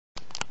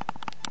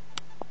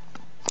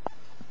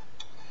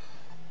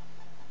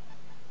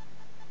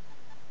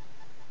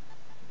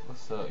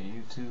What's up,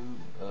 YouTube?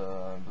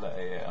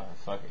 Yeah,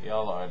 fuck it,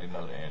 y'all already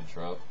know the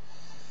intro.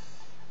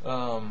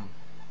 I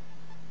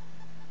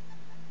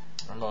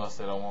know I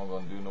said I wasn't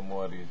gonna do no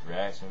more of these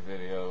reaction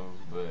videos,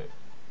 but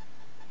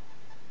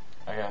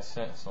I got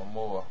sent some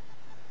more.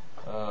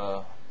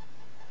 4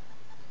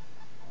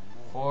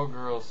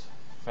 girls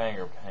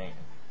finger painting.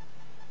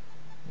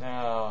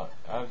 Now,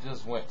 I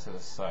just went to the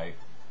site,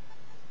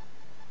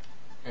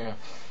 and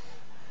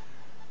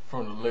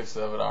from the looks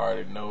of it, I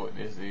already know what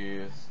this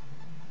is.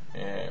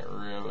 And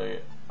really,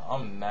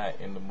 I'm not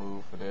in the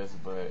mood for this,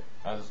 but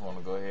I just want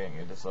to go ahead and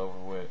get this over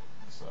with.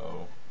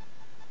 So,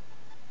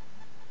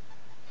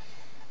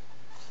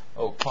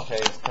 punk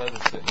ass cousin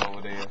sitting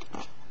over there.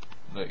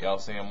 Look, y'all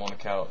see him on the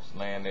couch,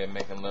 laying there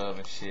making love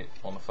and shit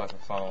on the fucking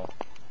phone.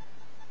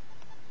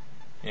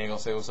 You ain't gonna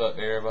say what's up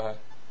to everybody?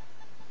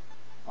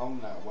 I'm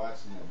not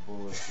watching that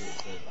bullshit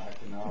because I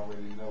can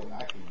already know.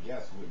 I can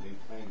guess what they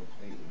finger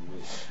painting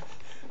with.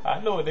 I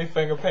know what they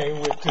finger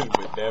painting with too,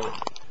 but damn it.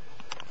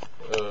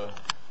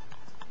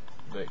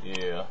 But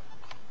yeah.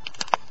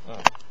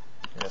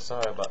 Yeah,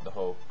 sorry about the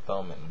whole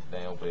thumb and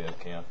damn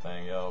webcam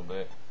thing, y'all,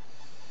 but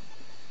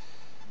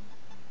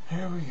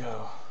here we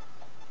go.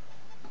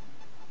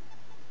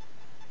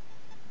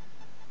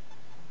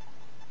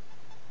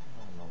 I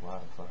don't know why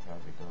the fuck I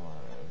be doing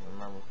that.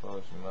 Remember,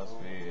 folks, you must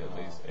be at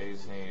least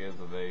 18 years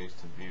of age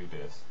to view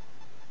this.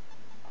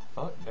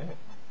 Fuck that.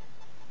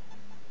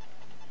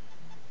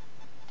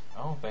 I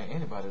don't think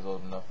anybody's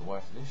old enough to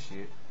watch this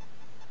shit.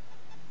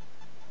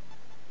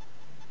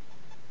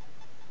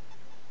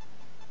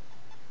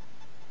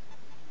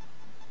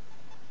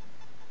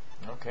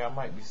 Okay, I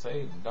might be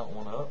saved and don't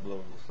want to upload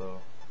it,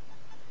 so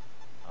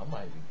I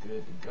might be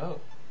good to go.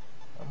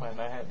 I might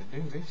not have to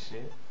do this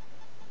shit.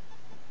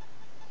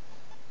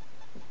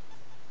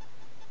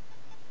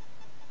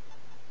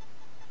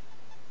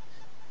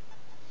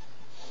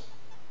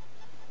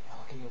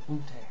 Okay,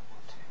 Wu-Tang.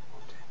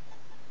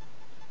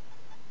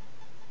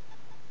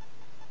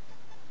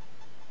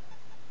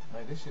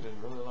 Like, this shit is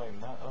really like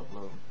not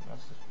uploading.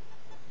 That's the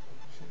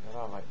shit that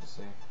I like to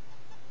see.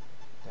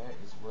 That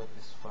is what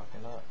is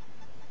fucking up.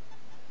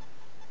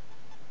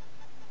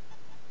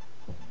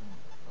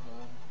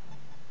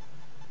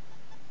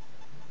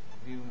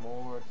 View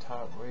more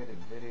top rated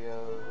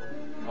videos.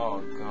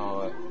 Oh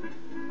god.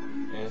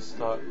 And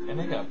start, and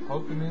they got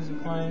poker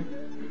music playing.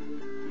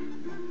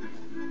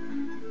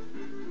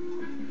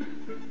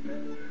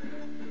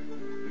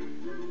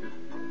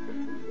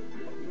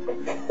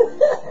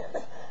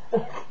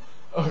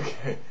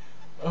 Okay.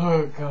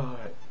 Oh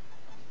god.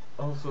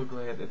 I'm so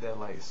glad that that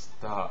like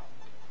stopped.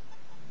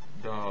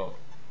 Dog.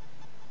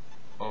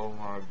 Oh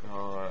my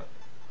god.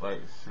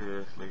 Like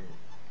seriously.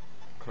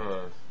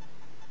 Cuz.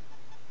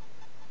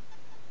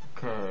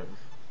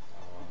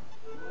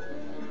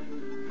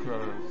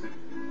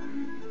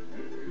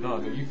 No,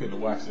 you finna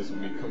watch this with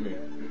me. Come here.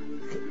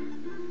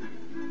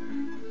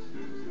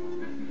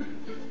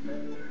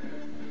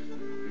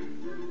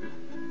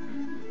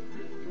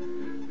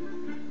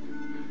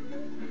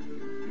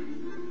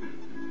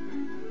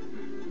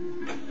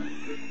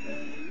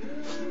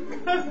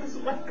 I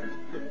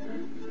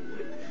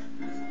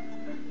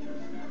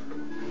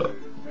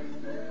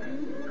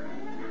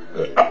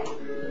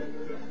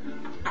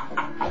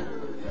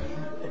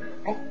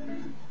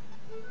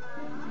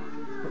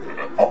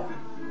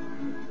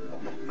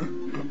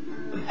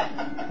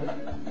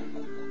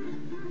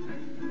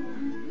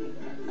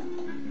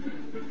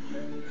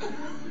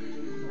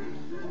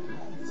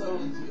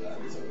told you.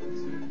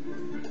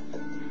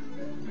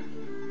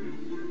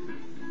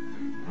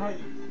 Hi.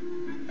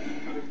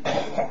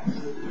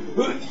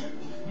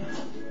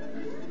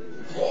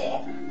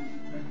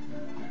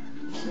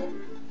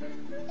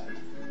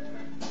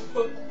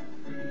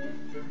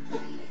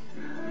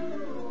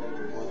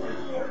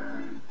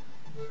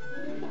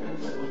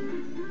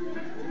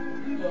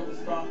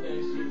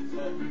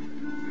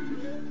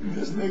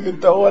 This nigga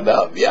throwing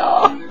up,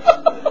 y'all.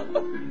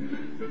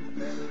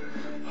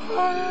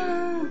 How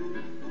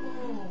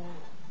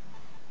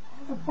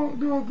the fuck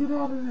do I get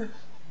out of this?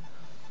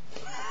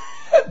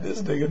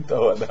 This nigga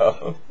throwing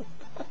up.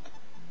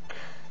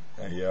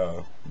 Hey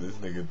y'all, this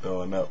nigga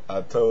throwing up.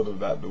 I told him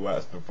not to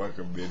watch the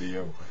fucking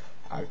video.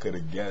 I could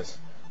have guessed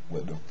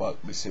what the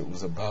fuck this shit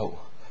was about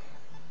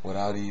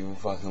without even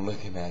fucking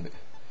looking at it.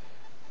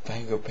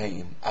 Finger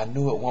painting. I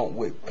knew it won't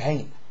with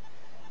paint.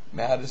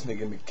 Now this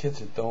nigga in the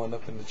kitchen throwing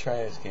up in the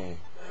trash can.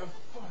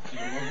 Fuck you,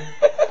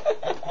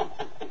 nigga.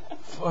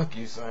 Fuck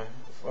you, son.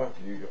 Fuck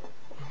you.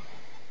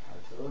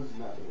 I told you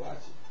not to watch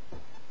it.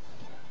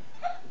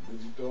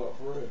 Did you throw up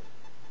for real?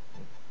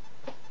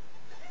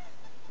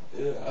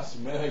 Yeah, I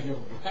smell your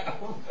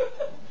mouth.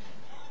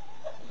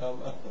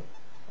 Hello?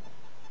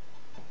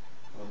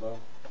 Hello?